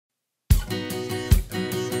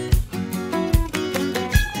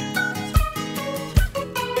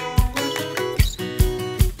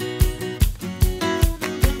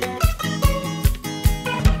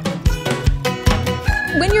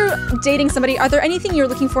dating somebody, are there anything you're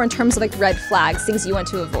looking for in terms of like red flags, things you want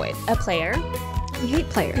to avoid? A player. We hate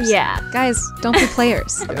players. Yeah. Guys, don't be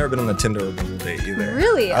players. I've never been on a Tinder or Bumble date either.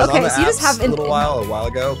 Really? I was Okay, on the so you just apps have a while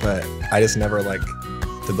ago, but I just never like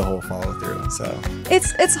did the whole follow through. So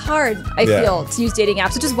it's hard, I feel, to use dating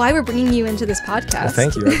apps, which is why we're bringing you into this podcast. well,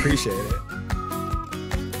 thank you. I appreciate it.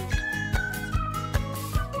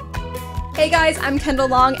 Hey guys, I'm Kendall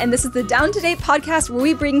Long, and this is the Down to Date podcast where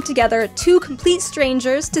we bring together two complete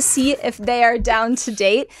strangers to see if they are down to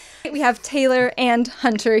date. We have Taylor and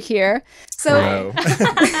Hunter here. So,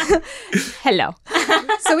 Hello.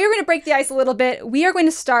 So we are going to break the ice a little bit. We are going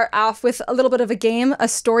to start off with a little bit of a game, a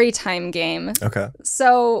story time game. Okay.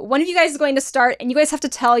 So one of you guys is going to start, and you guys have to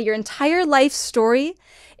tell your entire life story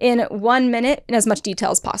in 1 minute in as much detail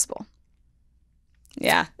as possible.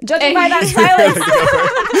 Yeah. Judging by that silence,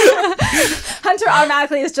 Hunter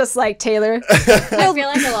automatically is just like, Taylor. I feel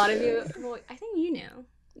like a lot of you, well, I think you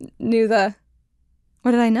Knew the...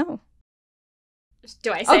 What did I know?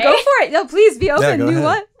 Do I say? Oh, go for it. No, please be open. go Knew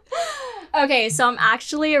ahead. what? Okay, so I'm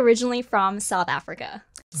actually originally from South Africa.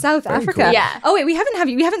 South Very Africa. cool. Yeah. Oh, wait, we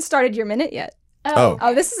haven't started your minute yet. Oh.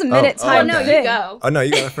 Oh, this is a minute Oh, time. No, okay. you go. Oh, no,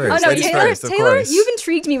 you go first. Oh, no, Ladies Taylor, first, of Taylor, course. you've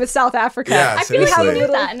intrigued me with South Africa. Yeah, I feel like seriously. you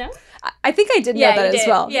did that, no? I think I did know Yeah, that you as did.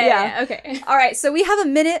 well. Yeah, okay. All right, so we have a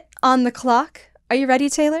minute on the clock. Are you ready,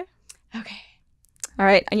 Taylor? Okay. All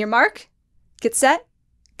right, on your mark, get set,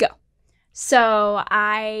 go. So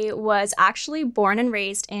I was actually born and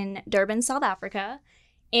raised in Durban, South Africa,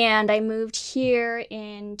 and I moved here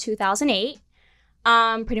in 2008.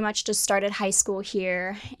 Pretty much just started high school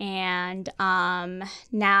here, and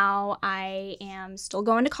now I am still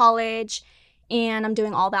going to college, and I'm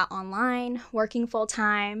doing all that online, working full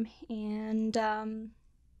time, and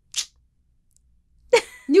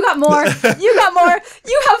You got more. You got more.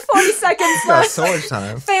 You have 40 seconds You got left. so much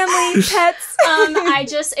time. Family,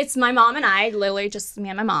 pets. it's my mom and I, literally just me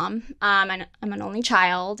and my mom. I'm an only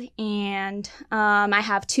child, and I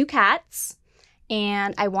have 2 cats,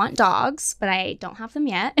 and I want dogs, but I don't have them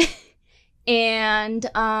yet. And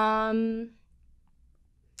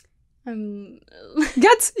You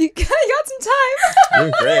got some time.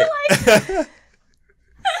 You're great.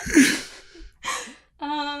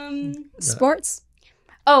 Sports?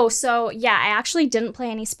 Oh, so yeah, I actually didn't play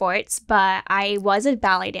any sports, but I was a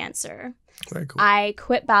ballet dancer. Very cool. I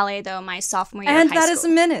quit ballet though my sophomore year And of high that is a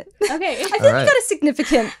school. minute. Okay. I think All you right. got a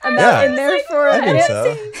significant amount Yeah. in there for I think it. so.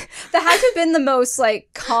 That had to have been the most like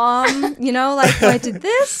calm, like I did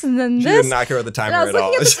this and then She this. did not care about the timer And I was at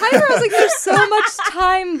all. looking at the timer, I was like, there's so much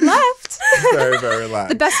time left. Very, very relaxed.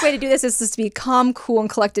 The best way to do this is just to be calm, cool, and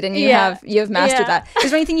collected, and you Yeah. have mastered Yeah. that.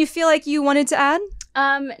 Is there anything you feel like you wanted to add?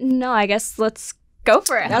 No, I guess let's go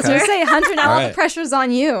for it. I was going to say, Hunter, now all the Alright. pressure's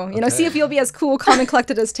on you. See Okay. if you'll be as cool, calm, and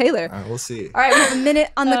collected as Taylor. All right, we'll see. All right, we have a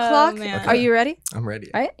minute on the clock. man. Okay. Are you ready? I'm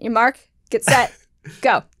ready. All right, your mark, get set,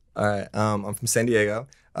 go. All right. I'm from San Diego.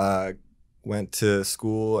 Went to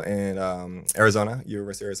school in Arizona,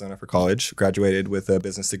 University of Arizona for college. Graduated with a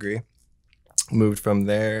business degree. Moved from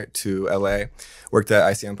there to LA. Worked at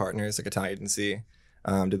ICM Partners, like a talent agency.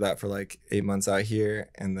 Did that for like 8 months out here,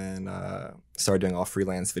 and then started doing all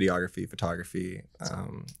freelance videography, photography.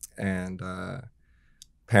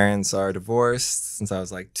 Parents are divorced since I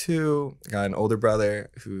was like 2. Got an older brother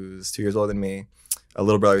who's 2 years older than me. A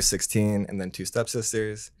little brother who's 16, and then 2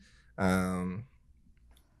 stepsisters.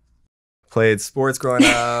 Played sports growing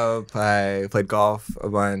up. I played golf a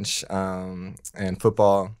bunch, and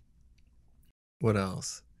football. What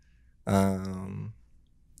else?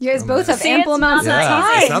 You guys both have See, ample it's amounts of not time.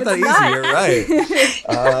 that it's not that easy. You're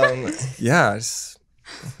right. Yeah,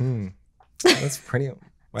 that's pretty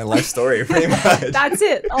my life story, pretty much. That's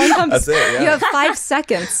it. All encompassed. That's it. Yeah. You have 5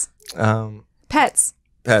 seconds. Pets.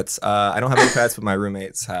 Pets. I don't have any pets, but my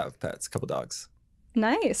roommates have pets. A couple dogs.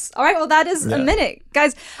 Nice. All right, well, that is a Yeah. minute.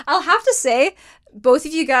 Guys, I'll have to say, both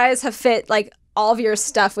of you guys have fit like all of your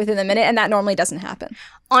stuff within a minute, and that normally doesn't happen.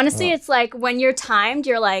 Honestly, it's like when you're timed,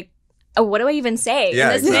 you're like, oh, what do I even say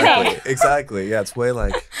Yeah, in this exactly. minute? Exactly. Yeah, it's way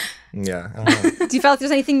like, yeah. I don't know. Do you feel like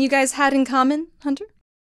there's anything you guys had in common, Hunter?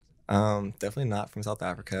 Definitely not from South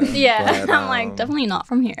Africa. Yeah, but, I'm like, definitely not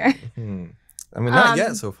from here. I mean, not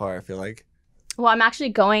yet so far, I feel like. Well, I'm actually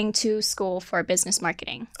going to school for business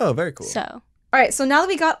marketing. Oh, very cool. So, All right, so now that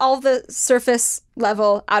we got all the surface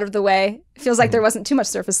level out of the way, it feels like there wasn't too much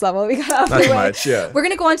surface level we got out of Not the too way. much, yeah. We're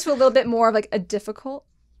going to go into a little bit more of like a difficult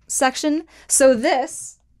section. So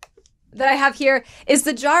this that I have here is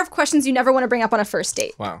the jar of questions you never want to bring up on a first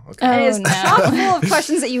date. Wow, okay. And it is no. chock full of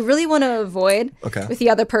questions that you really want to avoid Okay. with the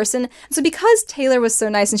other person. So because Taylor was so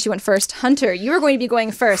nice and she went first, Hunter, you are going to be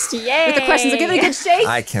going first Yay! with the questions. So give it a good shake.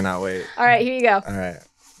 I cannot wait. All right, here you go. All right.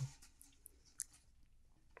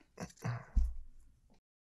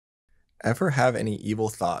 ever have any evil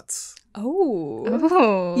thoughts?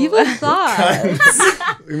 Oh. Evil thoughts.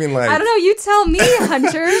 I mean, like, I don't know. You tell me,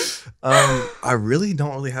 Hunter. I really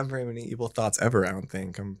don't really have very many evil thoughts ever, I don't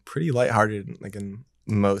think. I'm pretty lighthearted, like, in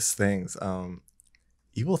most things.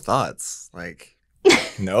 Evil thoughts, like,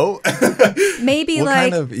 no. Maybe what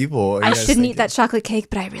like kind of evil are you I guys shouldn't eat thinking? that chocolate cake,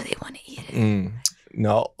 but I really want to eat it.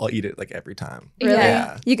 No, I'll eat it like every time. Really?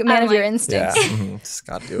 Yeah. You can manage your Yeah, instincts. just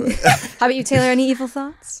gotta do it. How about you, Taylor? Any evil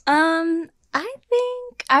thoughts? I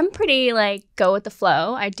think I'm pretty like go with the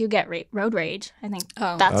flow. I do get road rage. I think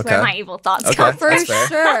that's Okay. where my evil thoughts Okay. come For from. That's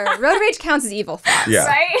fair. sure. Road rage counts as evil thoughts. Yeah.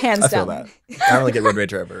 Right? Hands I feel down. that. I don't really get road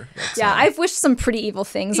rage ever. That's, Yeah, I've wished some pretty evil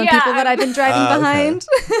things on Yeah. people that I've been driving Okay. behind.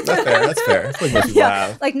 That's fair. That's fair. I feel like most people Yeah,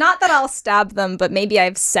 have. like not that I'll stab them, but maybe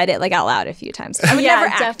I've said it like out loud a few times. I would Yeah, never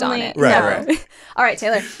act on definitely. it. Right, No. right. All right,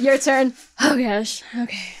 Taylor, your turn. Oh gosh.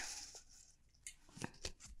 Okay.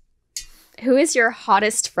 Who is your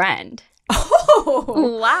hottest friend?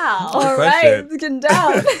 Oh, Wow. all question. right, let's get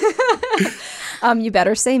down. You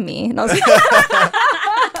better say me. No,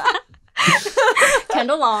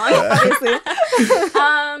 Kendall Long. obviously.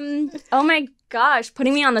 Oh my gosh,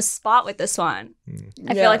 putting me on the spot with this one. I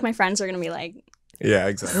Yeah. feel like my friends are gonna be like, Yeah,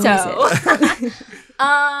 exactly. so.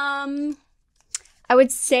 I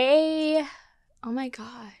would say, oh my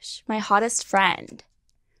gosh, my hottest friend.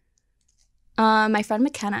 My friend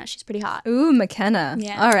McKenna. She's pretty hot. Ooh, McKenna.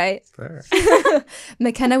 Yeah. All right. Fair.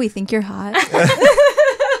 McKenna, we think you're hot.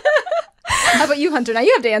 How about you, Hunter? Now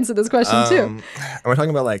you have to answer this question too. Am I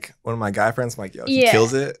talking about like one of my guy friends? I'm like, yo, he Yeah.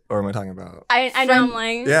 kills it, or am I talking about? I know. I'm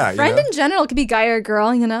like, Yeah, you Friend know? in general, it could be guy or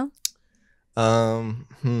girl, you know?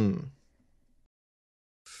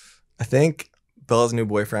 I think Bella's new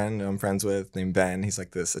boyfriend I'm friends with, named Ben. He's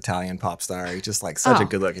like this Italian pop star. He's just like such Oh. a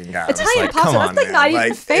good-looking guy. I'm just Italian like, pop come star, on, that's like man. not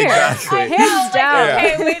even fair. Exactly. Hands Like, down.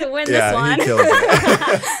 okay, way to win Yeah, this one. he kills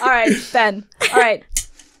it. All right, Ben. All right.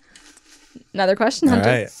 Another question, All Hunter.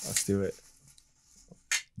 right, let's do it.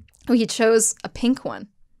 Oh, you chose a pink one.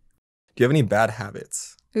 Do you have any bad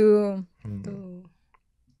habits? Ooh. Ooh.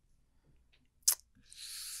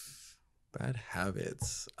 Bad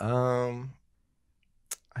habits. I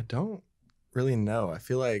don't really know. I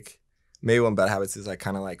feel like maybe one bad habits is I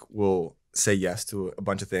kind of like will say yes to a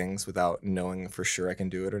bunch of things without knowing for sure I can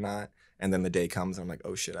do it or not. And then the day comes and I'm like,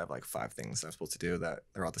 oh shit, I have like 5 things I'm supposed to do that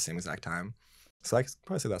are all at the same exact time. So I could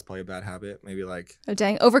probably say that's probably a bad habit. Maybe like Oh,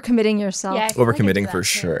 dang. Overcommitting yourself. Yeah, I feel like I do overcommitting that for too,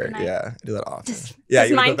 sure. and I- Yeah, I do that often. Yeah, does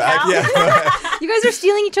you mine go back. count? Yeah, You guys are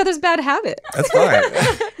stealing each other's bad habit. that's fine.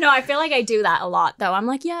 No, I feel like I do that a lot though. I'm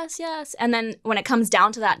like, yes, yes. And then when it comes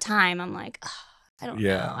down to that time, I'm like, ugh, I don't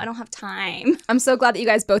Yeah. know. I don't have time. I'm so glad that you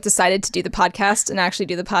guys both decided to do the podcast and actually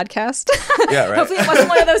do the podcast. Yeah, right. Hopefully it wasn't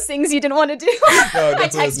one of those things you didn't want to do. No, I that's what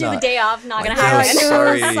it's text you the not. day off, not Like, gonna oh, happen.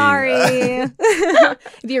 sorry. Sorry.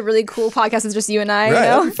 It'd be a really cool podcast with just you and I, Right, you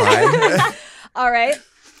know? that'd be fine. All right.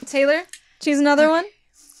 Taylor, choose another one.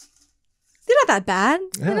 They're not that bad.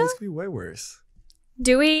 Yeah, you know? this could be way worse.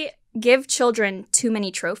 Do we give children too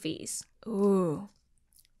many trophies? Ooh.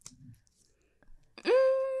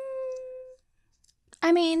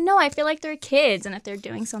 I mean, no, I feel like they're kids, and if they're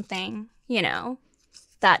doing something, you know,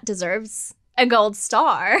 that deserves a gold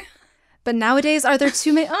star. But nowadays, are there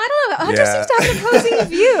too many? Oh, I don't know. Hunter Yeah. seems to have an opposing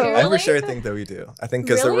view. I for Really? sure think that we do. I think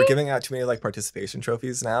because we're Really? giving out too many like participation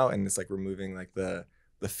trophies now, and it's like removing like the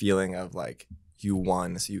feeling of like you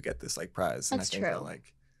won, so you get this like prize. And That's I think true. that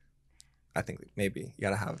like I think maybe you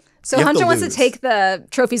gotta have. So you have Hunter wants to lose. take the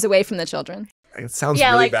trophies away from the children. It sounds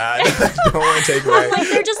Yeah, really like- bad. I don't want to take away. I'm like,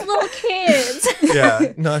 they're just little kids.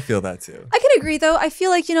 Yeah, no, I feel that too. I can agree, though. I feel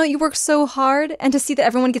like, you know, you work so hard, and to see that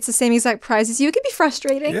everyone gets the same exact prize as you, it can be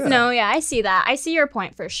frustrating. Yeah. No, yeah, I see that. I see your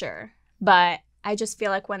point for sure. But I just feel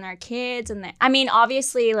like when they're kids and I mean,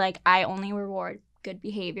 obviously, like, I only reward good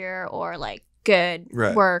behavior or like good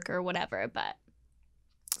Right. work or whatever. But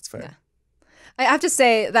That's fair. I have to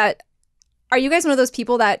say that, are you guys one of those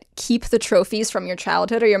people that keep the trophies from your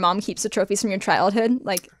childhood, or your mom keeps the trophies from your childhood,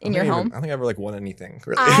 like in your home? I don't think I ever like won anything.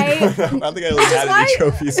 Really. I- I don't think I really had why- any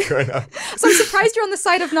trophies growing up. So I'm surprised you're on the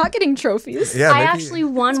side of not getting trophies. Yeah, I maybe, actually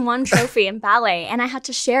won one trophy in ballet and I had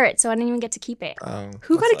to share it. So I didn't even get to keep it.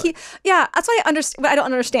 Who got to keep? Yeah, that's why I don't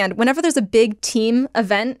understand. Whenever there's a big team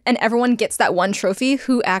event and everyone gets that one trophy,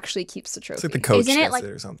 who actually keeps the trophy? It's like the coach Isn't it gets like- it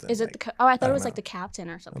or something. Is it like, the... Oh, I thought it don't was like know. the captain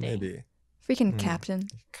or oh, something. maybe. Freaking captain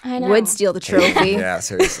I know. would steal the trophy. Yeah,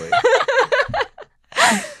 seriously.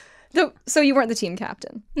 So you weren't the team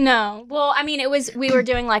captain. No. Well, I mean, we were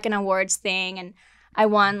doing like an awards thing and I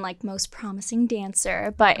won like most promising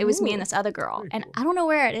dancer, but it was me and this other girl. Very And cool. I don't know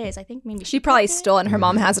where it is. I think maybe She probably took it. stole it, and her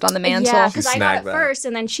mom has it on the mantle. Yeah, She because I got snagged it that. first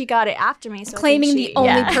and then she got it after me. So I think Claiming the she- only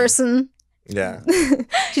yeah. person Yeah.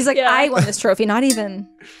 She's like, Yeah. I won this trophy, not even.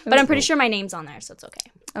 But I'm pretty sure my name's on there, so it's okay.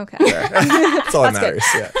 Okay. That's all that That's good. matters.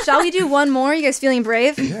 Yeah. Shall we do one more? You guys feeling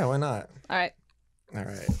brave? Yeah, why not? All right. All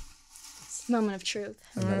right. Moment of truth.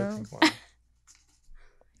 Another pink one.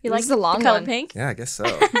 You This like is a long the color one. pink? Yeah, I guess so.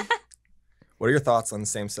 What are your thoughts on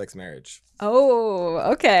same-sex marriage? Oh,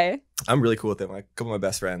 okay. I'm really cool with it. A couple of my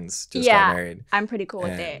best friends just Yeah. got married. I'm pretty cool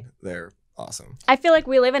with and it. they're awesome. I feel like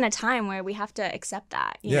we live in a time where we have to accept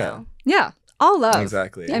that, you Yeah. know? Yeah. All love.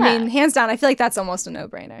 Exactly. I mean, hands down, I feel like that's almost a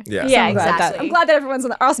no-brainer. Yeah. Yeah, I'm glad that- exactly. I'm glad that everyone's on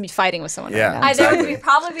the. I'll also be fighting with someone. Yeah. Right now. There would Exactly. be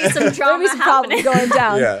probably be some There'll drama be some problems happening. going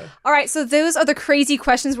down. Yeah. All right, so those are the crazy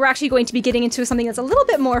questions. We're actually going to be getting into something that's a little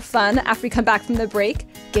bit more fun after we come back from the break.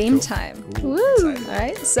 Game time. Cool. Woo! Excited. All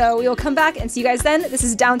right, so we will come back and see you guys then. This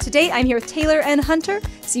is Down to Date. I'm here with Taylor and Hunter.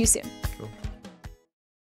 See you soon. Cool.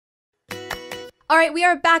 All right, we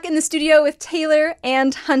are back in the studio with Taylor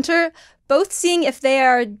and Hunter, both seeing if they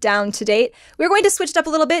are down to date. We're going to switch it up a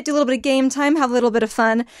little bit, do a little bit of game time, have a little bit of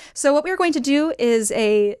fun. So what we're going to do is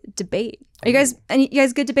a debate. Are you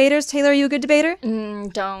guys good debaters? Taylor, are you a good debater? Don't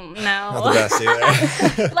Not the know. best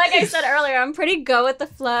either. Like I said earlier, I'm pretty go with the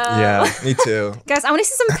flow. Yeah, me too. Guys, I want to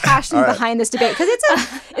see some passion All right. behind this debate because it's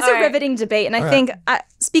a All right. riveting debate. And I All think,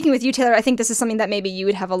 speaking with you, Taylor, I think this is something that maybe you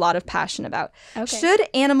would have a lot of passion about. Okay. Should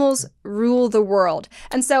animals rule the world?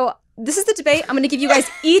 And so this is the debate. I'm going to give you guys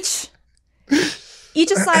each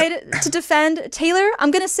a side to defend. Taylor,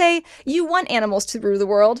 I'm going to say you want animals to rule the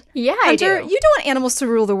world. Yeah, Hunter, I do. you don't want animals to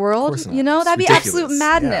rule the world. course not. You know, It's that'd be absolute ridiculous.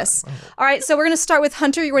 madness. Yeah. All right, so we're going to start with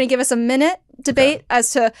Hunter. You're going to give us a minute debate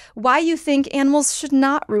as to why you think animals should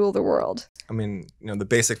not rule the world. I mean, the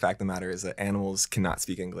basic fact of the matter is that animals cannot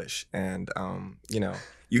speak English, and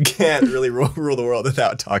you can't really rule the world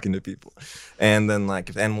without talking to people. And then, like,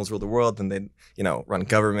 if animals rule the world, then they, run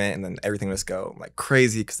government, and then everything would just go like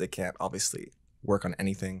crazy because they can't obviously work on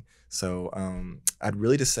anything. So I'd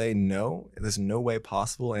really just say no. There's no way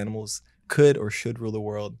possible animals could or should rule the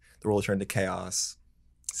world. The world will turn to chaos.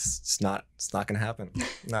 It's not going to happen.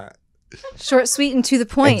 Not Short, sweet, and to the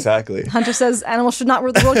point. exactly. Hunter says animals should not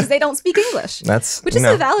rule the world because they don't speak English. That's Which is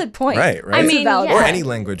a valid point. right. I It's a mean, valid yeah. Or point. any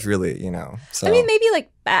language, really. So I mean, maybe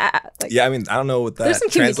like bat. Like, yeah, I mean, I don't know what that There's some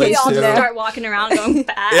translates We communication all to. just there. start walking around going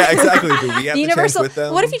bad. Yeah, exactly. Do we have the to change universal. with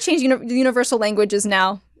them? What if you change the universal language is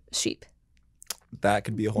now sheep? That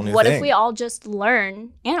could be a whole new What thing. if we all just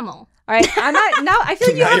learn animal? All right, I'm not now. I feel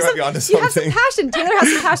like you Now have you might some. be onto You have some something. passion. Taylor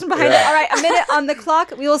has some passion behind it. Yeah. All right, a minute on the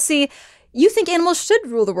clock. We will see. You think animals should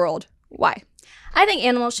rule the world? Why? I think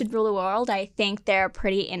animals should rule the world. I think they're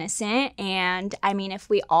pretty innocent. And I mean, if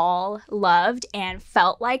we all loved and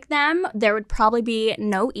felt like them, there would probably be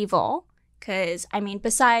no evil. Because, I mean,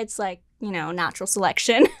 besides like, natural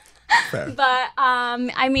selection. Fair. But,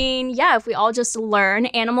 I mean, yeah, if we all just learn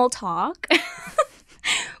animal talk,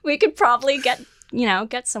 we could probably get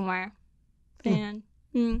somewhere. And,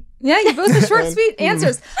 Yeah, you both have short, sweet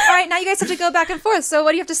answers. All right, now you guys have to go back and forth. So,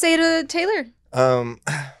 what do you have to say to Taylor?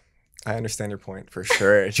 I understand your point for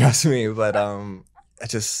sure. Trust me, but I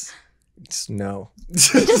just no.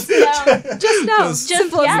 Just no. Just no. Just-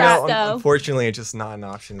 Simple as yes, that. no, though. unfortunately, it's just not an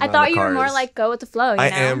option. I not in thought the you were more cards. like go with the flow. I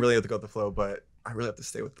am really with the go with the flow, but I really have to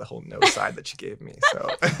stay with the whole no side that you gave me. So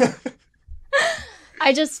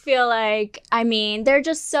I just feel like, I mean, they're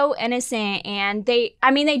just so innocent and they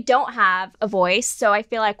don't have a voice. So I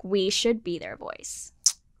feel like we should be their voice.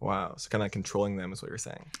 wow, so kind of controlling them is what you're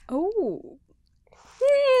saying. Oh.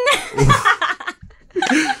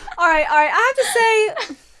 All right. I have to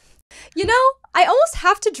say, I almost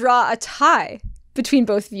have to draw a tie between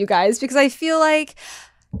both of you guys because I feel like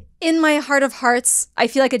in my heart of hearts, I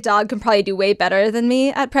feel like a dog can probably do way better than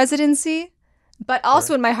me at presidency. But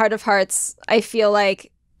also in my heart of hearts, I feel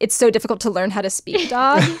like it's so difficult to learn how to speak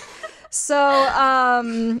dog. So,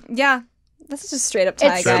 yeah, this is just straight up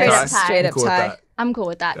tie, It's guys. straight up tie. Straight I'm up cool with tie. that. I'm cool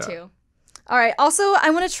with that Yeah. too. All right. Also, I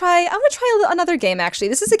want to try another game, actually.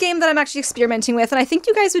 This is a game that I'm actually experimenting with, and I think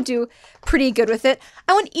you guys would do pretty good with it.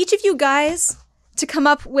 I want each of you guys to come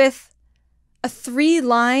up with a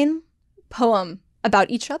 3-line poem about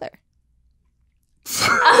each other.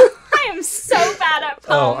 I am so bad at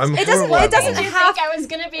Oh, poems. It doesn't- horrible at it doesn't poems. Did you have- think I was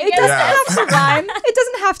going to be It good doesn't at have this? to rhyme. It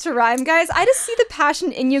doesn't have to rhyme, guys. I just see the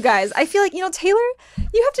passion in you guys. I feel like, Taylor,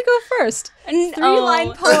 you have to go first.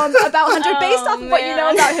 3-line poem about Hunter based off of what you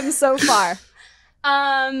know man. about him so far.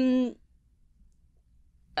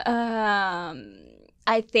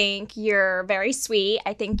 I think you're very sweet.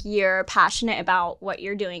 I think you're passionate about what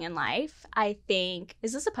you're doing in life. I think,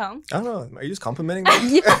 is this a poem? I don't know. Are you just complimenting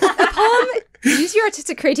me? Yeah, a poem, use your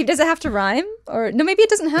artistic creativity. Does it have to rhyme? Or, no, maybe it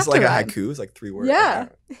doesn't have It's like to a rhyme. haiku. It's like 3 words. Yeah.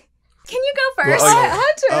 Can you go first? Well, yeah.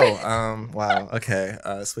 Hunter. Wow. Okay.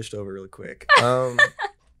 Switched over really quick.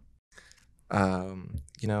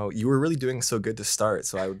 You know, you were really doing so good to start,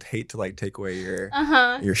 so I would hate to like take away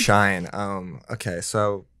your shine. Okay,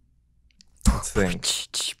 so let's think.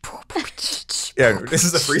 Yeah, this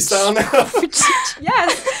is a freestyle now.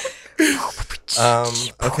 Yes.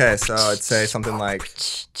 Okay, so I'd say something like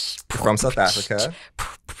you're from South Africa,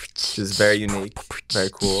 which is very unique, very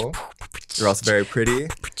cool. You're also very pretty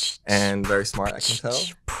and very smart, I can tell.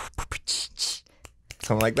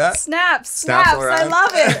 Something like that. Snaps. all I right.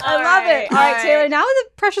 love it. I love it. All right, Taylor, now the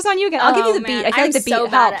pressure's on you again. I'll give you the beat. I feel like the beat so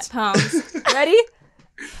bad helped. at poems. Ready?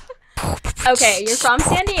 Okay, you're from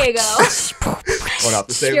San Diego. Well, not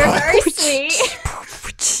the same You're one. very sweet.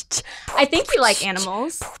 I think you like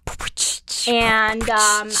animals. And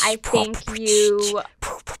I think you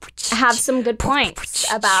have some good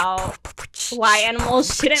points about why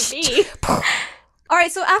animals shouldn't be. All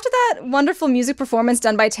right, so after that wonderful music performance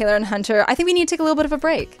done by Taylor and Hunter, I think we need to take a little bit of a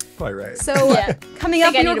break. Quite right. So Yeah. coming up,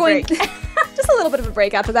 I we are need a going break. just a little bit of a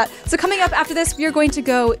break after that. So coming up after this, we are going to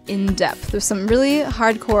go in depth with some really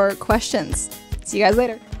hardcore questions. See you guys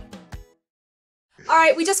later. All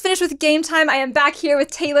right, we just finished with game time. I am back here with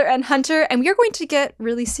Taylor and Hunter, and we are going to get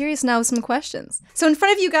really serious now with some questions. So in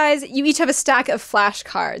front of you guys, you each have a stack of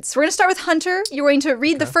flashcards. So we're going to start with Hunter. You're going to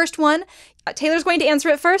read the first one. Taylor's going to answer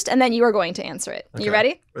it first, and then you are going to answer it. You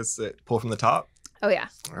ready? Let's pull from the top. Oh yeah.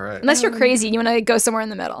 All right. Unless you're crazy and you want to go somewhere in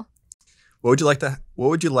the middle. What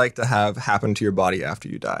would you like to have happen to your body after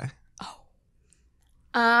you die?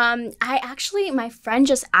 My friend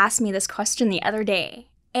just asked me this question the other day,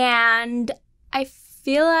 and I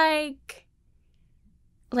feel like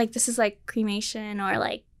this is like cremation or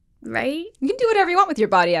like, right? You can do whatever you want with your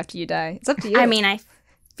body after you die. It's up to you. I mean, I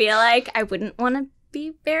feel like I wouldn't want to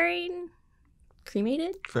be buried,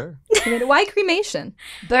 cremated. Fair. Why cremation?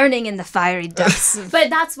 Burning in the fiery depths. But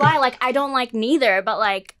that's why, like, I don't like neither. But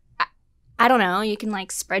like, I don't know. You can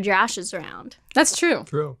like spread your ashes around That's true.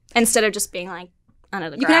 True. instead of just being like under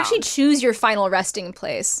the You ground. can actually choose your final resting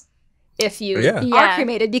place if you Yeah. are Yeah.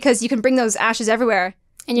 cremated, because you can bring those ashes everywhere.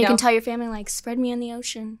 and you No. can tell your family like, spread me in the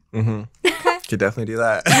ocean. Mm-hmm. Could definitely do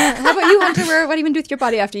that. How about you, Hunter? What do you even do with your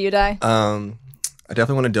body after you die? I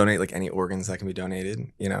definitely want to donate like any organs that can be donated.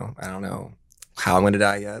 You know, I don't know how I'm going to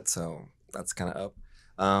die yet, so that's kind of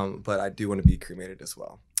up. But I do want to be cremated as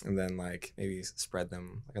well, and then like maybe spread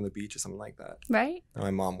them like on the beach or something like that. Right? And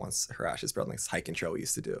my mom wants her ashes spread on like this hiking trail we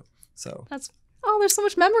used to do. So Oh, there's so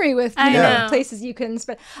much memory with I know. places you can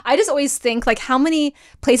spread. I just always think like, how many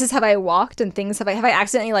places have I walked and things have I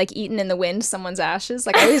accidentally like eaten in the wind someone's ashes?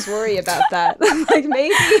 Like I always worry about that. Like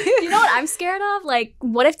maybe. You know what I'm scared of? Like,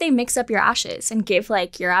 what if they mix up your ashes and give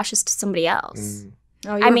like your ashes to somebody else?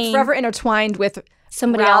 Oh, you're mean- forever intertwined with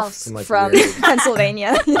Somebody Ralph else. And, like, from weird.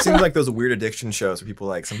 Pennsylvania. it seems like those weird addiction shows where people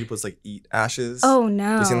like some people just like eat ashes. Oh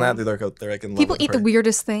no. You seen that? They're like in love People with eat the person.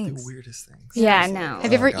 weirdest The things. weirdest things. Yeah, Seriously. no.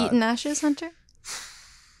 Have you Oh, ever God. eaten ashes, Hunter?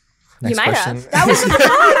 Next might question. have. That was a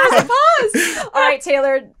pause. All right,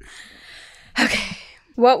 Taylor. Okay.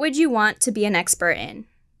 What would you want to be an expert in?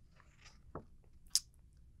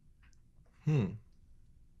 I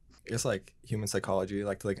guess like human psychology,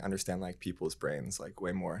 like to like understand like people's brains like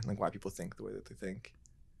way more, like why people think the way that they think.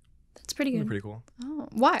 That's pretty That'd good. be pretty cool. Oh,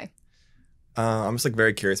 why? I'm just like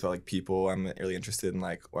very curious about like people. I'm really interested in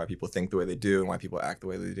like why people think the way they do and why people act the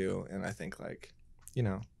way they do. And I think like, you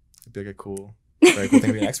know, it'd be like a very cool thing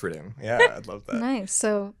to be an expert in. Yeah, I'd love that. Nice.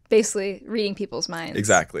 So basically, reading people's minds.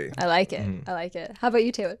 Exactly. I like it. Mhm. I like it. How about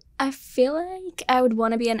you, Taylor? I feel like I would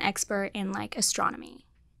want to be an expert in like astronomy.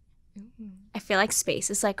 I feel like space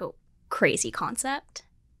is like a crazy concept.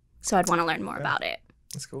 So I'd want to learn more about it.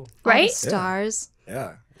 That's cool. All the Right? stars.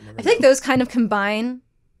 Yeah. I think those kind of combine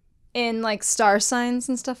in like star signs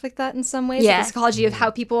and stuff like that in some ways. Yeah. Like the psychology of how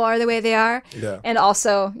people are the way they are. Yeah. And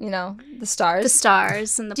also, you know, the stars. The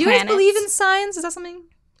stars and the Do you planets. guys believe in signs? Is that something,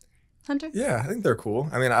 Hunter? Yeah, I think they're cool.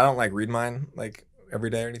 I mean, I don't like read mine like every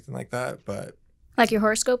day or anything like that, but like your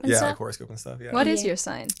horoscope and yeah, stuff? like horoscope and stuff. Yeah. What is Yeah. your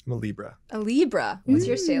sign? I'm a Libra. A Libra. What's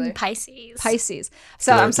yours, Taylor? Pisces. Pisces.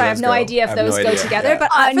 So Do I'm sorry, I have those no go? idea I if have those no go idea. together, Yeah.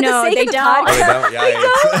 but for no, the sake they of the don't. Oh, they podcast. don't?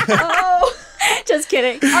 Yeah, Oh. Just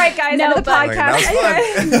kidding. All right, guys, No, end of the but- Like, that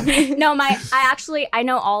podcast. was fun. Anyway. No, I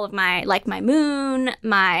know all of my, like my moon,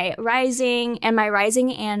 my rising, and my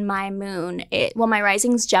moon. My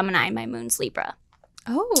rising's Gemini, my moon's Libra.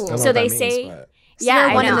 I don't know Oh. So what they that say- but Yeah,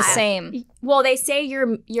 You're I one and know. the same. Well, they say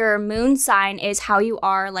your moon sign is how you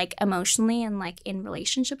are like emotionally and like in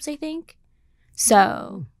relationships, I think.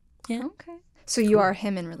 So, yeah. Okay. So you are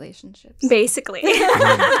him in relationships. Basically.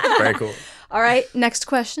 very cool. All right, next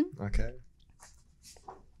question. Okay.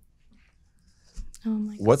 Oh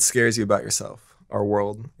my god. What scares you about yourself, our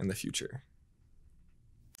world, and the future?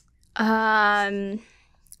 I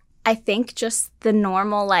think just the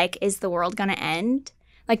normal, like, is the world gonna end?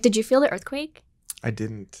 Like, did you feel the earthquake? I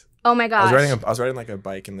didn't. Oh my gosh. I was riding like a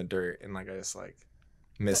bike in the dirt, and like I just like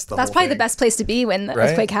missed the That's whole probably thing. the best place to be when the Right?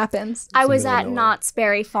 earthquake happens. I was It's in the at middle of Knott's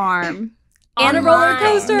Berry Farm. On a in roller line.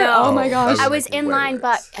 coaster? No. Oh my gosh. I was That in way line,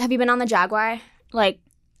 but worse. have you been on the Jaguar? Like,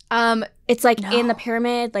 it's like in the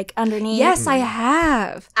pyramid, like underneath. Yes, I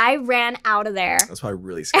have. I ran out of there. That's probably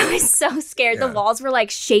really I scary. was so scared. Yeah. The walls were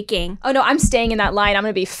like shaking. Oh no, I'm staying in that line. I'm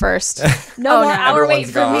gonna be first. No Oh, more no. hour wait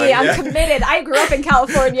Everyone's for me. gone, I'm yeah. committed. I grew up in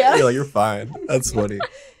California. You're like, you're fine. That's funny.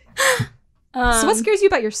 So what scares you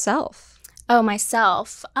about yourself? Oh,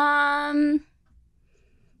 myself.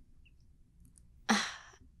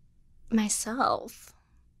 Myself.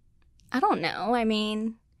 I don't know. I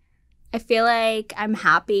mean, I feel like I'm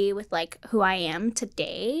happy with like who I am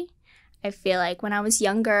today. I feel like when I was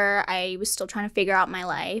younger, I was still trying to figure out my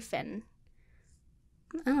life, and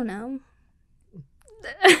I don't know.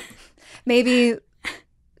 Maybe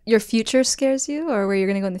your future scares you, or where you're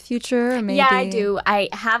gonna go in the future, or maybe Yeah, I do. I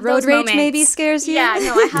have road those rage moments. maybe scares you. Yeah,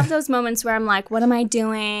 no, I have those moments where I'm like, what am I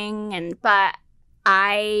doing? But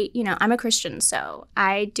I'm a Christian, so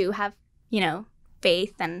I do have,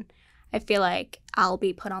 faith, and I feel like I'll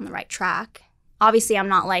be put on the right track. Obviously, I'm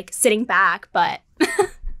not like sitting back, but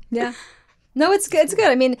Yeah. No, it's good. It's good.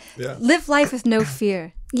 I mean, Yeah. live life with no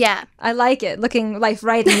fear. yeah. I like it. Looking life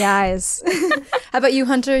right in the eyes. How about you,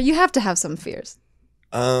 Hunter? You have to have some fears.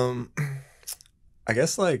 I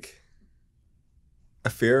guess like a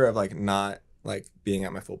fear of like not like being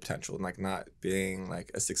at my full potential and like not being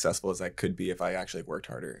like as successful as I could be if I actually worked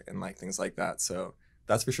harder and like things like that. So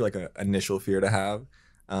that's for sure like a initial fear to have.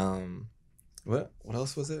 What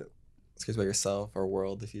else was it? Scares about yourself, our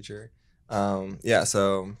world, the future. Yeah,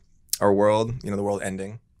 so our world, the world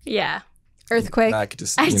ending. Yeah. Earthquake. That could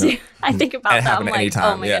just I do. I think about it that. happen I'm at any like,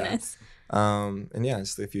 time, oh my yeah. goodness. And yeah,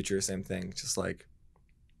 just the future, same thing. Just like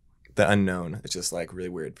the unknown. It's just like really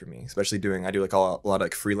weird for me, especially I do like a lot of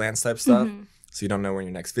like freelance type stuff. Mhm. So you don't know when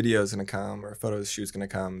your next video is gonna come or a photo shoot's gonna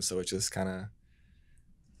come. So it's just kind of.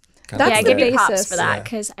 That's Yeah, the give me basis. props for that Yeah.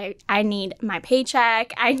 because I need my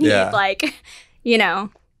paycheck. I need Yeah. like, Yeah.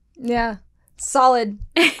 Solid.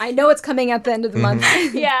 I know it's coming at the end of the month.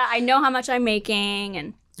 yeah, I know how much I'm making,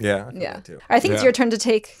 and Yeah. I feel Yeah. that too. I think it's Yeah. your turn to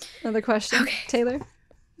take another question. Okay. Taylor.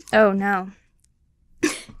 oh no.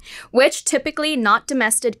 Which typically not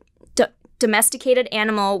domesticated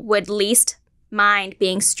animal would least mind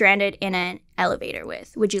being stranded in an elevator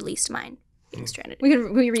with? Would you least mind being stranded?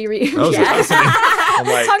 We reread. That was Yeah. fascinating. I'm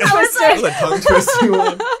like, Tongue that was a tongue twisting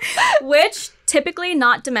one. Which typically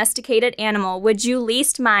not domesticated animal would you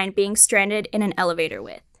least mind being stranded in an elevator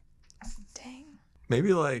with? Dang.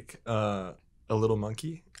 Maybe like a little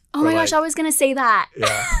monkey. Oh my Or, gosh, like- I was gonna say that. Yeah,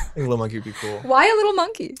 I think a little monkey would be cool. Why a little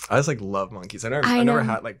monkey? I just like love monkeys. I I never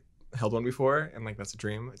know. had like held one before, and like that's a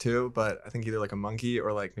dream too. But I think either like a monkey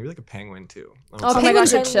or like maybe like a penguin too. Oh, my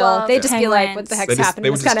penguins gosh, are I chill. love They just be like, what penguins. the heck's happening? they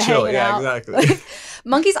would Just kind of chill. hanging Yeah, out. exactly.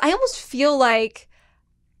 Monkeys, I almost feel like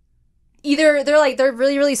either they're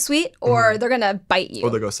really, really sweet or they're going to bite you. Or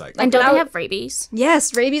they go psych. And don't I they would- have rabies?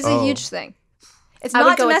 Yes, rabies is a Oh. huge thing. It's I would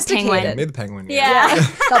not go with domesticated. penguin. Maybe the penguin. Yeah.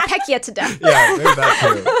 They'll peck you to death. Yeah, maybe that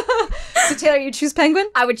too. So Taylor, you choose penguin?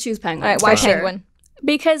 I would choose penguin. All right, why for sure. penguin?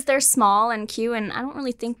 Because they're small and cute, and I don't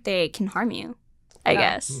really think they can harm you. I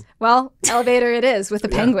guess. Well, elevator it is with a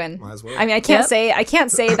Yeah, penguin. might as well. I mean, I can't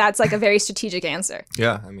say that's like a very strategic answer.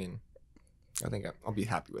 Yeah, I mean, I think I'll be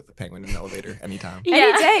happy with the penguin in the elevator anytime. Yeah.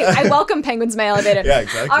 Any day. I welcome penguins in my elevator. Yeah,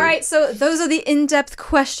 exactly. All right, so those are the in-depth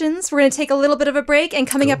questions. We're going to take a little bit of a break, and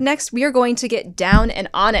coming Cool. up next, we are going to get down and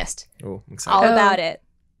honest. Oh, I'm excited. All Oh. about it.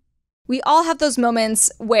 We all have those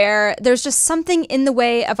moments where there's just something in the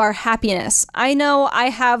way of our happiness. I know I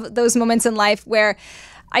have those moments in life where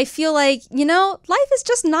I feel like, life is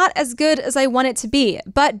just not as good as I want it to be.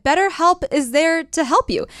 But BetterHelp is there to help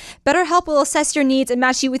you. BetterHelp will assess your needs and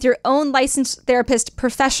match you with your own licensed therapist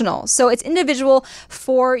professional. So it's individual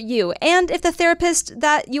for you. And if the therapist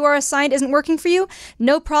that you are assigned isn't working for you,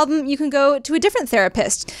 no problem. You can go to a different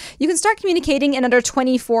therapist. You can start communicating in under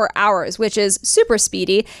 24 hours, which is super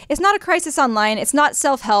speedy. It's not a crisis online. It's not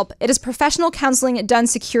self-help. It is professional counseling done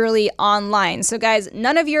securely online. So guys,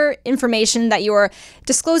 none of your information that you're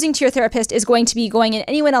disclosing disclosing to your therapist is going to be going in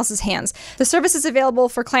anyone else's hands. The service is available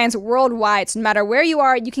for clients worldwide, so no matter where you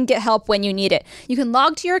are, you can get help when you need it. You can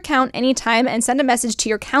log to your account anytime and send a message to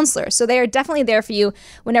your counselor, so they are definitely there for you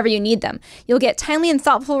whenever you need them. You'll get timely and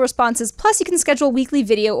thoughtful responses, plus you can schedule weekly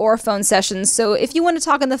video or phone sessions. So if you want to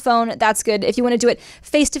talk on the phone, that's good. If you want to do it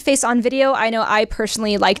face-to-face on video, I know I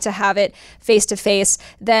personally like to have it face-to-face,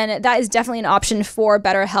 then that is definitely an option for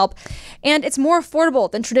BetterHelp. And it's more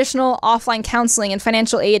affordable than traditional offline counseling, and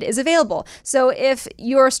financial aid is available. So if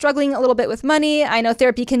you're struggling a little bit with money, I know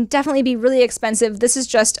therapy can definitely be really expensive. This is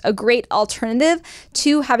just a great alternative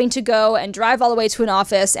to having to go and drive all the way to an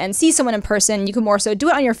office and see someone in person. You can more so do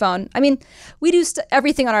it on your phone. I mean, we do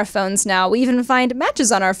everything on our phones now. We even find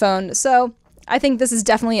matches on our phone. So I think this is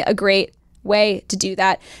definitely a great way to do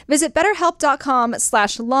that. Visit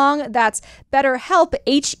betterhelp.com/long. That's BetterHelp,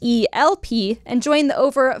 HELP, and join the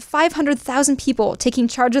over 500,000 people taking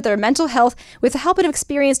charge of their mental health with the help of an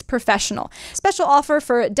experienced professional. Special offer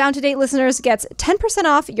for Down to Date listeners gets 10%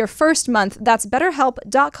 off your first month. That's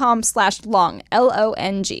betterhelp.com/long,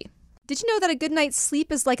 LONG. Did you know that a good night's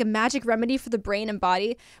sleep is like a magic remedy for the brain and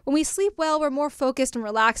body? When we sleep well, we're more focused and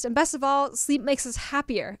relaxed, and best of all, sleep makes us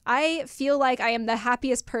happier. I feel like I am the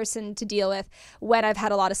happiest person to deal with when I've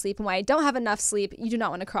had a lot of sleep, and when I don't have enough sleep, you do not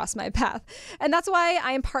want to cross my path. And that's why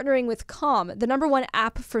I am partnering with Calm, the #1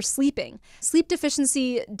 app for sleeping. Sleep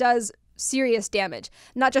deficiency does serious damage,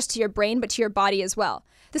 not just to your brain, but to your body as well.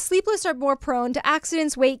 The sleepless are more prone to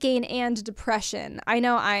accidents, weight gain, and depression. I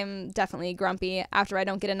know I'm definitely grumpy after I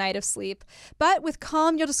don't get a night of sleep, but with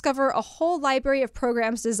Calm, you'll discover a whole library of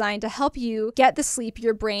programs designed to help you get the sleep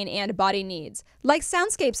your brain and body needs. Like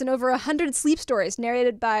soundscapes and over 100 sleep stories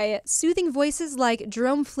narrated by soothing voices like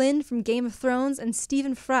Jerome Flynn from Game of Thrones and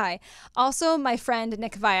Stephen Fry. Also, my friend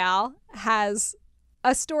Nick Vial has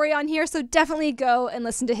a story on here, so definitely go and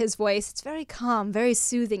listen to his voice. It's very calm, very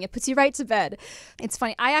soothing. It puts you right to bed. It's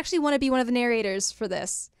funny. I actually want to be one of the narrators for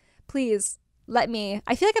this. Please, let me.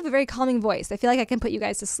 I feel like I have a very calming voice. I feel like I can put you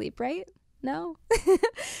guys to sleep, right? No?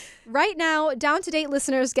 Right now, Down to Date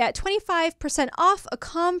listeners get 25% off a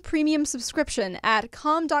Calm premium subscription at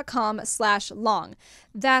calm.com/long.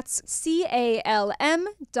 That's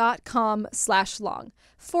CALM.com/long.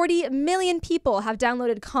 40 million people have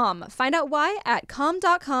downloaded Calm. Find out why at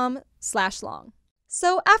calm.com/long.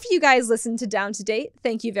 So after you guys listen to Down to Date,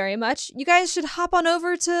 thank you very much, you guys should hop on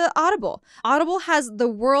over to Audible. Audible has the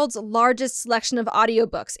world's largest selection of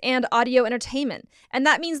audiobooks and audio entertainment. And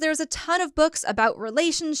that means there's a ton of books about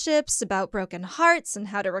relationships, about broken hearts, and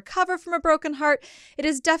how to recover from a broken heart. It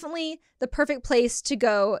is definitely the perfect place to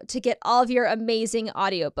go to get all of your amazing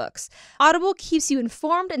audiobooks. Audible keeps you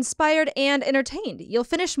informed, inspired, and entertained. You'll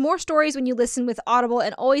finish more stories when you listen with Audible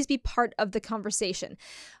and always be part of the conversation.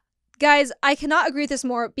 Guys, I cannot agree with this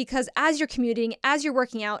more, because as you're commuting, as you're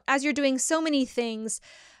working out, as you're doing so many things,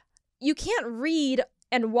 you can't read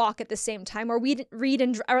and walk at the same time, or or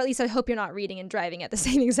at least I hope you're not reading and driving at the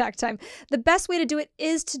same exact time. The best way to do it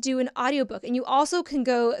is to do an audiobook, and you also can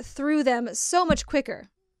go through them so much quicker.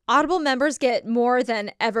 Audible members get more than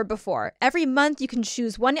ever before. Every month you can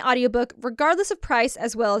choose one audiobook regardless of price,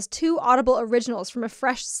 as well as 2 Audible originals from a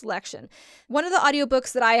fresh selection. One of the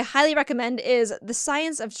audiobooks that I highly recommend is The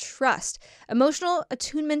Science of Trust, Emotional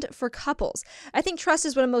Attunement for Couples. I think trust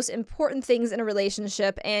is one of the most important things in a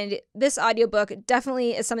relationship, and this audiobook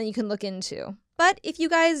definitely is something you can look into. But if you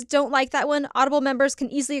guys don't like that one, Audible members can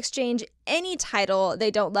easily exchange any title they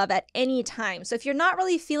don't love at any time. So if you're not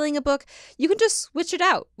really feeling a book, you can just switch it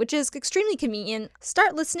out, which is extremely convenient.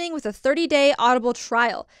 Start listening with a 30-day Audible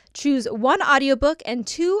trial. Choose 1 audiobook and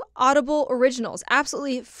 2 Audible originals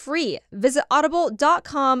absolutely free. Visit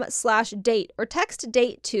audible.com/date or text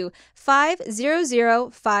DATE to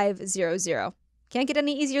 500500. Can't get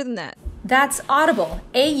any easier than that. That's Audible,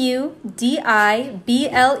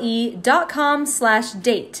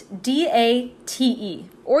 AUDIBLE.com/date, DATE.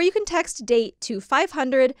 Or you can text DATE to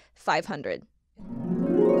 500-500.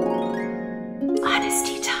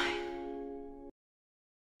 Honesty time.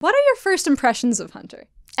 What are your first impressions of Hunter?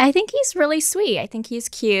 I think he's really sweet. I think he's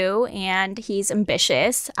cute and he's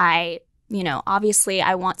ambitious. Obviously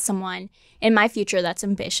I want someone in my future that's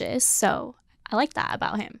ambitious, so I like that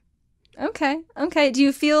about him. Okay. Do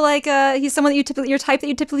you feel like he's someone that your type that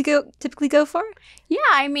you typically go for? Yeah,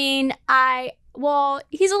 I mean,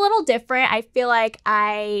 he's a little different. I feel like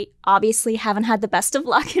I obviously haven't had the best of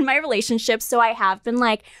luck in my relationship, so I have been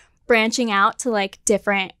like branching out to like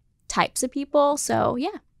different types of people. So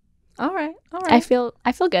yeah. All right. I feel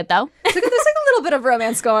good though. There's like a little bit of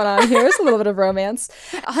romance going on here. There's a little bit of romance.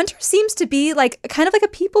 Hunter seems to be like kind of like a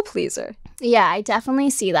people pleaser. Yeah, I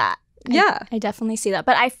definitely see that. Yeah. I definitely see that.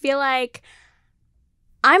 But I feel like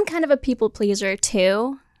I'm kind of a people pleaser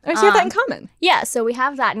too. Oh, so you have that in common. Yeah, so we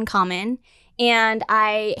have that in common. And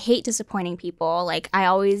I hate disappointing people. Like, I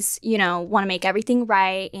always, want to make everything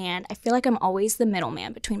right. And I feel like I'm always the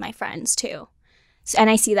middleman between my friends, too. So, and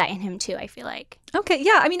I see that in him, too, I feel like. Okay,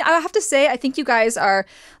 yeah. I mean, I have to say, I think you guys are,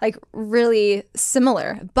 like, really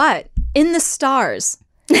similar. But in the stars,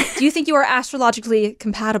 do you think you are astrologically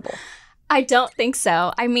compatible? I don't think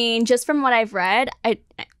so. I mean, just from what I've read, it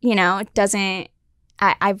doesn't...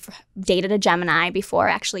 I've dated a Gemini before,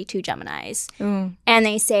 actually 2 Geminis. And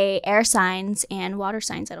they say air signs and water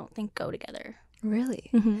signs I don't think go together. Really?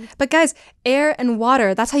 Mm-hmm. But guys, air and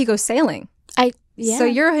water, that's how you go sailing. Yeah. So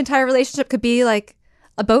your entire relationship could be like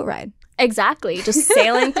a boat ride. Exactly. Just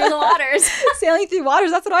sailing through the waters. Sailing through waters,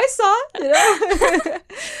 that's what I saw.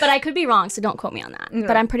 But I could be wrong, so don't quote me on that. No.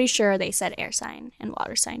 But I'm pretty sure they said air sign and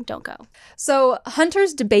water sign don't go. So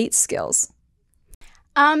Hunter's debate skills.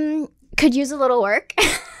 Could use a little work,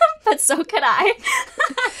 but so could I.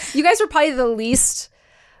 You guys were probably the least,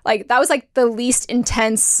 like, that was like the least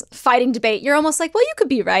intense fighting debate. You're almost like, well, you could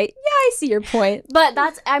be right. Yeah, I see your point. But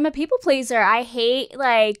I'm a people pleaser. I hate,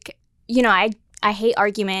 like, I hate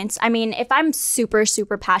arguments. I mean, if I'm super,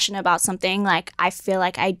 super passionate about something, like, I feel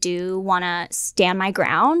like I do want to stand my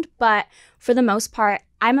ground. But for the most part,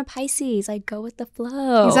 I'm a Pisces. I go with the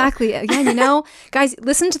flow. Exactly. Again, guys,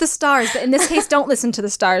 listen to the stars. But in this case, don't listen to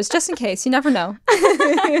the stars, just in case. You never know.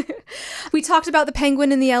 We talked about the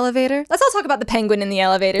penguin in the elevator. Let's all talk about the penguin in the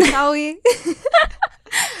elevator, shall we?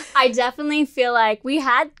 I definitely feel like we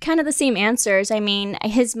had kind of the same answers. I mean,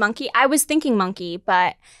 his monkey, I was thinking monkey,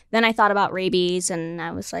 but then I thought about rabies, and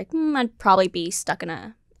I was like, I'd probably be stuck in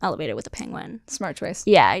a elevator with a penguin. Smart choice.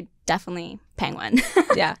 Yeah, I definitely penguin.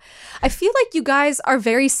 Yeah. I feel like you guys are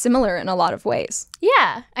very similar in a lot of ways.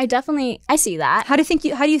 Yeah, I see that. How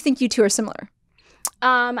do you think you two are similar?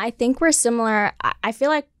 I think we're similar. I feel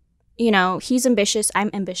like, he's ambitious. I'm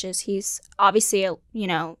ambitious. He's obviously,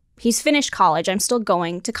 he's finished college. I'm still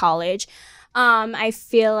going to college. I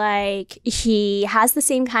feel like he has the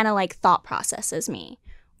same kind of like thought process as me,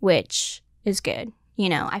 which is good.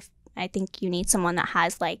 I think you need someone that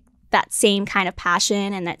has like that same kind of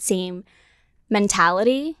passion and that same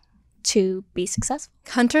mentality to be successful.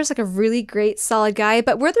 Hunter's like a really great, solid guy.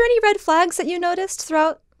 But were there any red flags that you noticed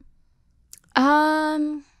throughout?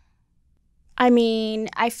 I mean,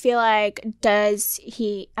 I feel like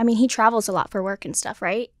he travels a lot for work and stuff,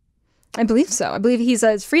 right? I believe so. I believe he's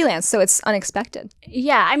a freelance, so it's unexpected.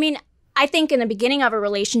 Yeah, I mean, I think in the beginning of a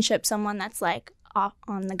relationship, someone that's like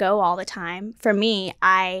on the go all the time. For me,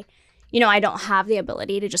 I don't have the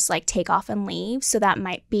ability to just like take off and leave. So that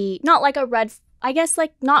might be not like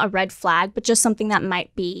not a red flag, but just something that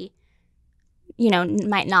might be,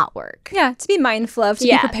 might not work. Yeah, to be mindful of, to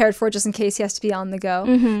be prepared for, just in case he has to be on the go.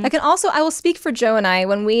 Mm-hmm. I will speak for Joe and I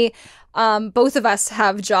when we, both of us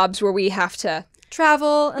have jobs where we have to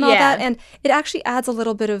travel and all that, and it actually adds a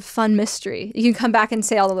little bit of fun mystery. You can come back and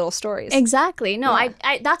say all the little stories. Exactly. No, I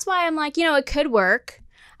that's why I'm like, it could work.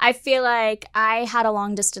 I feel like I had a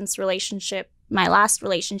long distance relationship, my last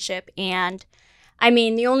relationship, and I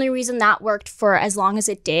mean, the only reason that worked for as long as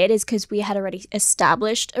it did is because we had already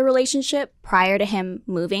established a relationship prior to him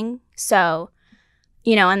moving. So,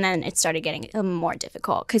 and then it started getting more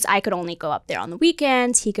difficult because I could only go up there on the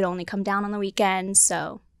weekends. He could only come down on the weekends.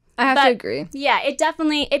 So I have to agree. Yeah,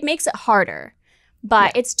 it makes it harder,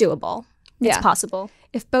 but it's doable. It's possible.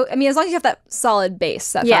 As long as you have that solid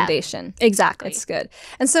base, that foundation. Exactly. It's good.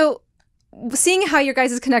 And so, seeing how your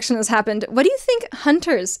guys' connection has happened, what do you think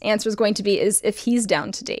Hunter's answer is going to be is if he's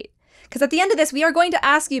down to date? Because at the end of this, we are going to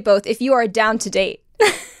ask you both if you are down to date.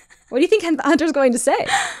 What do you think Hunter's going to say?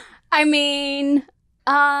 I mean,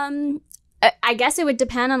 I guess it would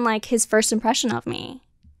depend on like his first impression of me.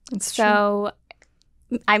 It's so,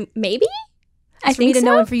 maybe? I think to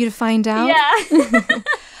know and for you to find out. Yeah.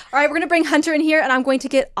 All right, we're going to bring Hunter in here, and I'm going to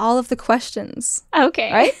get all of the questions. Okay.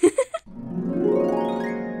 All right?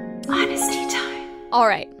 Honesty time. All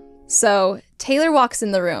right. So Taylor walks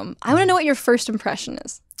in the room. I want to know what your first impression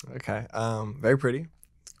is. Okay. Very pretty.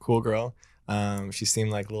 Cool girl. She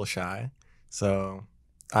seemed like a little shy. So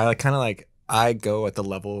I I go at the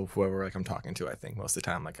level of whoever like I'm talking to, I think, most of the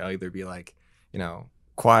time. Like I'll either be like,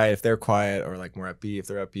 quiet if they're quiet, or like more upbeat if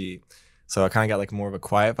they're upbeat. So I kind of got like more of a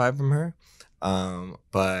quiet vibe from her.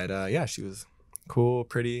 But she was cool,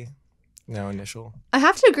 pretty, initial. I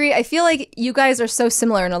have to agree. I feel like you guys are so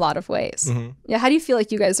similar in a lot of ways. Mm-hmm. Yeah. How do you feel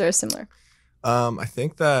like you guys are similar? I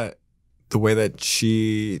think that the way that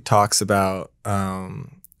she talks about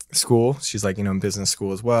school, she's like, in business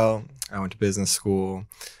school as well. I went to business school.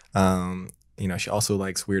 She also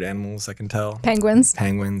likes weird animals, I can tell. Penguins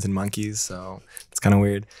And monkeys, so it's kind of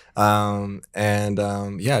weird. I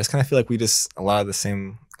just kind of feel like we just, a lot of the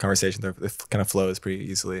same conversation, it kind of flows pretty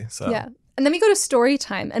easily. So yeah. And then we go to story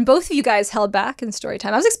time, and both of you guys held back in story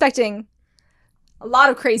time. I was expecting a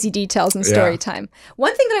lot of crazy details in story time.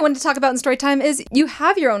 One thing that I wanted to talk about in story time is you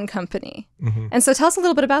have your own company. And so tell us a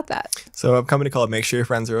little bit about that. So a company called Make Sure Your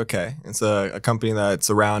Friends Are Okay. It's a company that's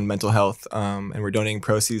around mental health, and we're donating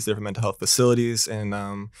proceeds to different mental health facilities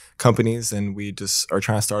and companies, and we just are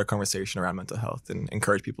trying to start a conversation around mental health and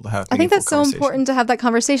encourage people to have I think that's so important to have that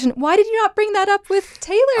conversation. Why did you not bring that up with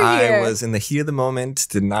Taylor here? I was in the heat of the moment,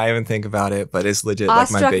 did not even think about it, but it's legit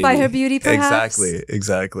Awestruck like my baby. by her beauty, perhaps?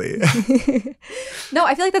 Exactly. No,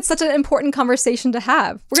 I feel like that's such an important conversation to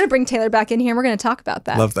have. We're going to bring Taylor back in here and we're going to talk about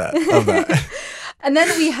that. Love that. And then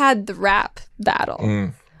we had the rap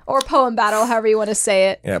battle or poem battle, however you want to say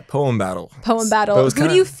it. Yeah, poem battle. Poem battle. Who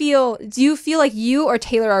do you feel? Do you feel like you or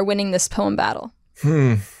Taylor are winning this poem battle?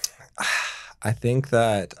 I think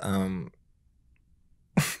that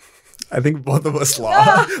I think both of us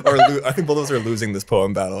lost, I think both of us are losing this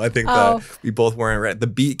poem battle. I think that we both weren't ready. The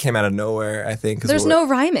beat came out of nowhere, I think. There's no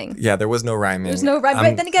rhyming. Yeah, there was no rhyming. There's no rhyme.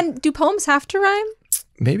 But then again, do poems have to rhyme?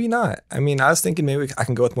 Maybe not. I mean, I was thinking maybe I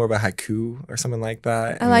can go with more of a haiku or something like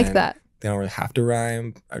that. I like that. They don't really have to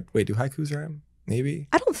rhyme. Wait, do haikus rhyme? Maybe?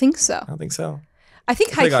 I don't think so. I don't think so. I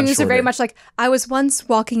think haikus are very much like, I was once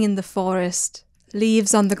walking in the forest,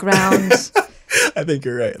 leaves on the ground. I think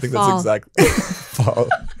you're right. I think that's exactly fall.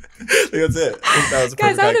 I think that's it. I think that was a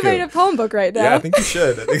Guys, I want to write a poem book right now. Yeah, I think you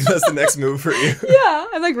should. I think that's the next move for you. Yeah,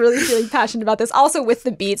 I'm like really feeling passionate about this. Also with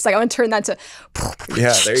the beats, like I want to turn that to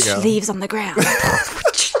yeah, there you go. Leaves on the ground.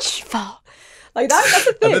 Fall. Like that's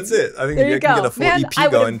the thing. And that's it. I think there you can get a full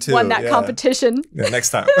EP going too. I won that competition. Yeah,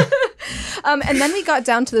 next time. And then we got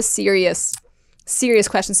down to the serious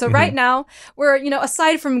questions. So right now, we're,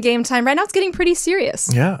 aside from game time, right now it's getting pretty serious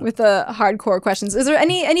with the hardcore questions. Is there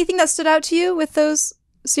anything that stood out to you with those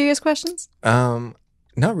serious questions? Not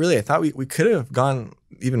really. I thought we could have gone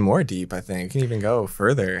even more deep, I think. We can even go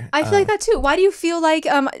further. I feel like that too. Why do you feel like,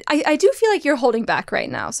 I do feel like you're holding back right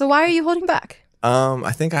now. So why are you holding back?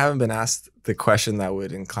 I think I haven't been asked the question that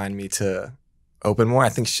would incline me to open more. I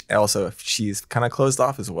think she's kind of closed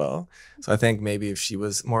off as well. So I think maybe if she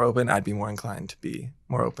was more open, I'd be more inclined to be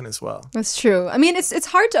more open as well. That's true. I mean, it's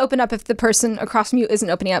hard to open up if the person across from you isn't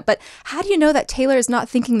opening up. But how do you know that Taylor is not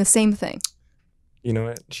thinking the same thing? You know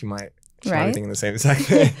what? She might be thinking the same exact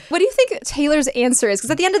thing. What do you think Taylor's answer is? Because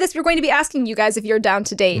at the end of this, we're going to be asking you guys if you're down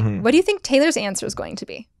to date. What do you think Taylor's answer is going to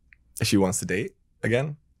be? If she wants to date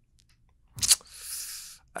again?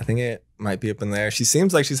 I think it might be up in there. She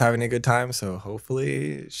seems like she's having a good time, so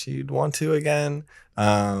hopefully she'd want to again.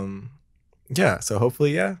 So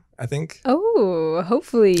hopefully, I think. Oh,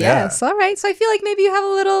 hopefully, yes. All right. So I feel like maybe you have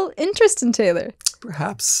a little interest in Taylor.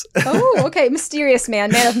 Perhaps. Oh, okay. Mysterious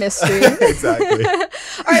man of mystery. Exactly. All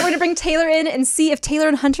right, we're going to bring Taylor in and see if Taylor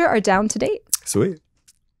and Hunter are down to date. Sweet.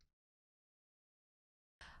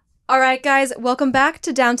 All right, guys, welcome back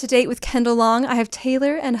to Down to Date with Kendall Long. I have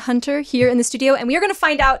Taylor and Hunter here in the studio, and we are going to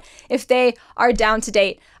find out if they are down to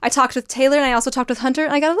date. I talked with Taylor, and I also talked with Hunter,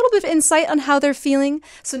 and I got a little bit of insight on how they're feeling.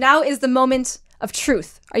 So now is the moment of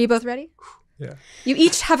truth. Are you both ready? Yeah. You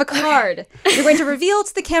each have a card. You're going to reveal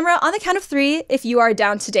to the camera on the count of 3 if you are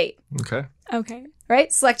down to date. Okay. All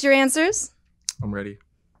right, select your answers. I'm ready.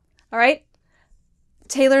 All right.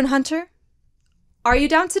 Taylor and Hunter, are you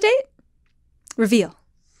down to date? Reveal.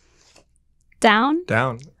 Down.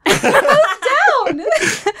 Down. I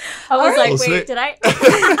was like, wait, did I? All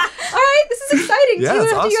right, this is exciting. Yeah, Taylor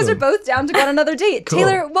and Hunter, you guys awesome. are both down to go on another date. Cool.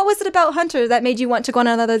 Taylor, what was it about Hunter that made you want to go on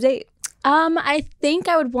another date? I think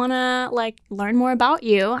I would want to learn more about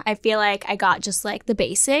you. I feel like I got just the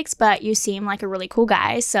basics, but you seem like a really cool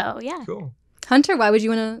guy. So yeah. Cool. Hunter, why would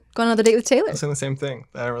you want to go on another date with Taylor? I'm saying the same thing.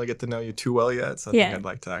 I don't really get to know you too well yet, so I think I'd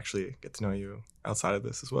like to actually get to know you outside of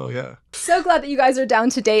this as well, yeah. So glad that you guys are down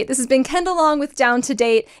to date. This has been Kendall Long with Down to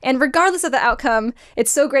Date, and regardless of the outcome, it's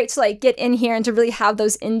so great to get in here and to really have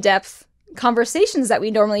those in-depth conversations that we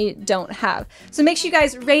normally don't have. So make sure you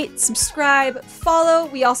guys rate, subscribe, follow.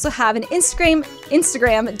 We also have an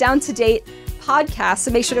Instagram Down to Date podcast,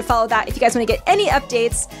 so make sure to follow that if you guys want to get any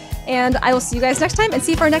updates. And I will see you guys next time and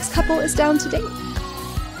see if our next couple is down to date.